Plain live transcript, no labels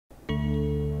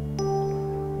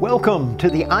Welcome to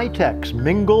the Itex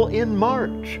Mingle in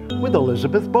March with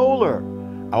Elizabeth Bowler.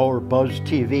 Our Buzz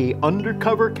TV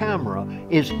undercover camera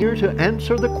is here to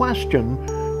answer the question,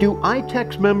 do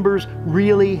Itex members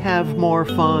really have more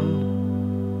fun?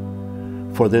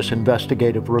 For this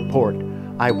investigative report,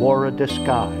 I wore a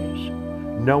disguise.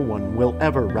 No one will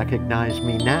ever recognize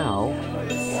me now.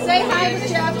 Say hi to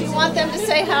Jeff. Do you want them to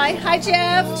say hi? Hi,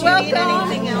 Jeff. Welcome.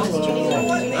 Anything else?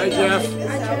 Hi, Jeff.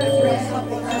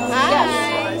 Hi.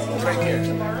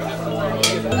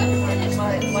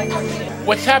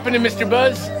 What's happening, Mr.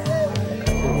 Buzz?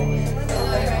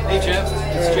 Hey, Jeff.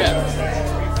 It's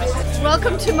Jeff.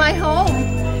 Welcome to my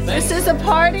home. This is a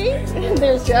party, and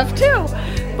there's Jeff too.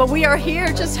 But we are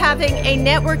here just having a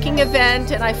networking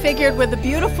event, and I figured with the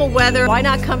beautiful weather, why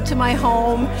not come to my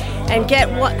home and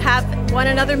have one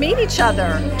another meet each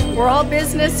other. We're all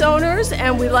business owners,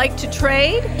 and we like to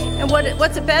trade. And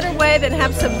what's a better way than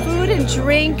have some food and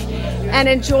drink and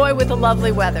enjoy with the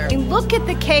lovely weather. And look at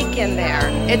the cake in there.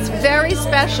 It's very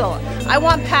special. I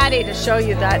want Patty to show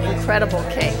you that incredible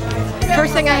cake.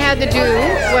 First thing I had to do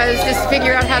was just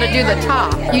figure out how to do the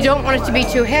top. You don't want it to be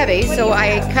too heavy, so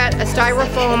I cut a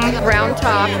styrofoam round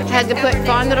top, had to put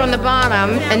fondant on the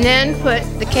bottom, and then put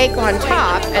the cake on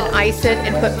top and ice it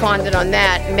and put fondant on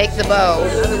that and make the bow,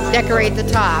 decorate the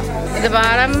top. The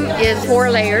bottom is 4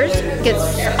 layers.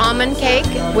 It's almond cake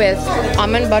with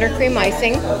almond buttercream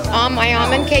icing. My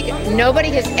almond cake, nobody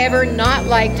has ever not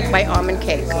liked my almond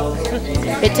cake.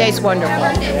 It tastes wonderful.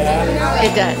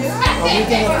 It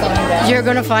does. You're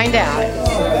going to find out.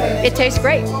 It tastes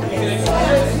great.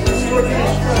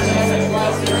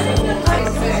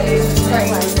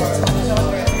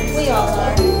 We all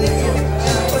are.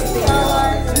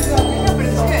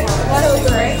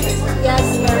 Yes,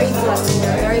 very good.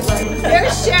 Very good.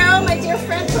 There's Cheryl, my dear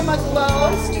friend from a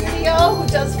Glow studio who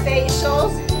does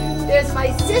facials. There's my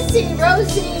sissy,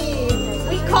 Rosie.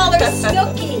 We call her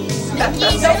Snooky. Don't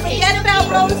forget about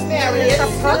Rosemary. It's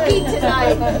Snooky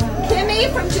tonight. Kimmy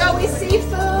from Joey's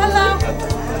Seafood. Hello.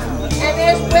 And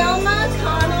there's Wilma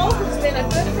Connell, who's been a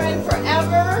good friend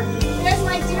forever. There's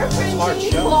my dear friend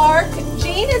Jean Clark.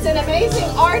 Jean is an amazing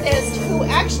artist who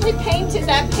actually painted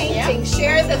that painting,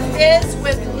 Share the Fizz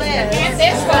with Liz. And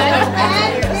this one.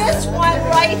 And this one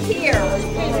right here.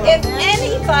 If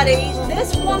anybody,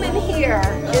 this woman here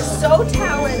is so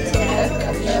talented,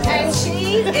 and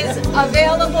she is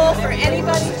available for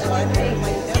anybody to paint.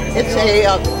 It's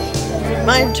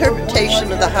my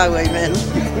interpretation of the Highwaymen.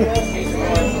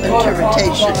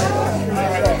 Interpretation.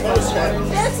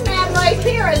 This man right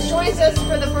here has joined us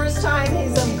for the first time.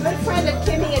 He's a good friend of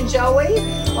Kimmy and Joey,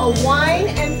 a wine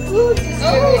and food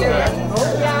distributor.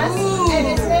 Yes, and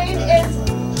his name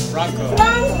is Franco.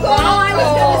 Franco. I was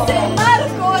going to say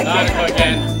Marco again. Marco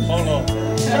again. Polo.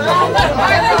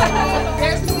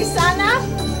 There's Luisana.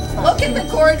 Look at the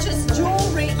gorgeous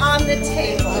jewelry on the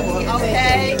table,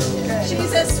 okay?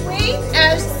 She's as sweet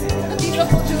as the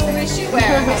beautiful jewelry she wears.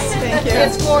 Thank you.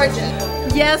 It's gorgeous.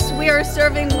 Yes, we are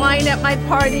serving wine at my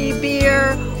party,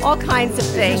 beer, all kinds of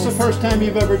things. Is this the first time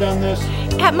you've ever done this?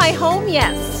 At my home,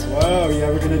 yes. Wow, you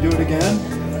ever going to do it again?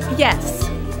 Yes.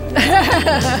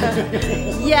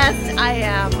 Yes, I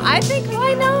am. I think,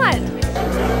 why not?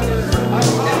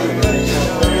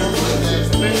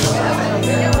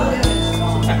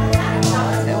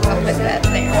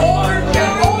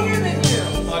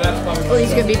 Oh,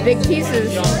 these are going to be big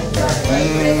pieces. I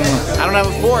don't have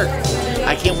a fork.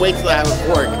 I can't wait till I have a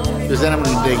fork, because then I'm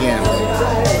going to dig in.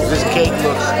 This cake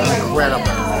looks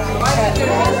incredible.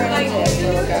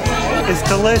 It's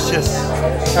delicious.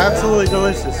 Absolutely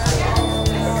delicious.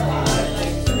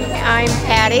 I'm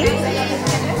Patty.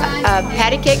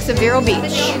 Patty Cakes of Vero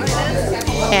Beach.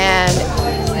 And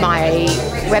my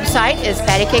website is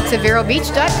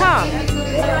pattycakesofverobeach.com.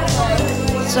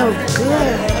 So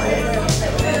good.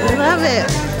 Love it.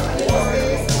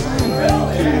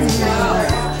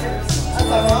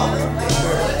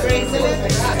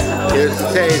 Here's the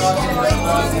taste.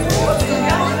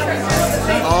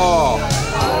 Oh,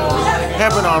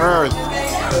 heaven on earth.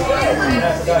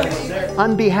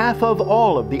 On behalf of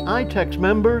all of the Itex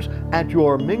members at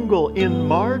your Mingle in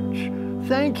March,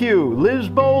 thank you, Liz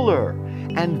Bowler.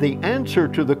 And the answer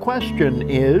to the question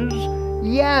is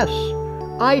yes,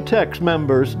 Itex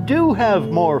members do have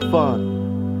more fun.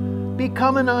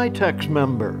 Become an Itex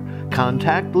member.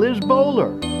 Contact Liz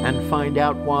Bowler and find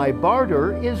out why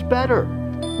barter is better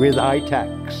with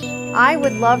Itex. I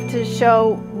would love to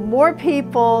show more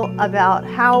people about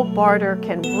how barter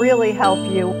can really help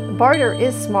you. Barter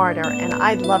is smarter, and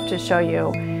I'd love to show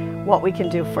you what we can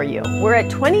do for you. We're at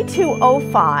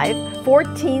 2205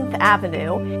 14th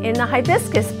Avenue in the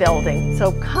Hibiscus building.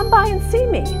 So come by and see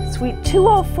me. Suite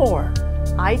 204.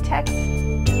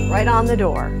 Itex, right on the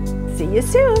door. See you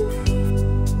soon.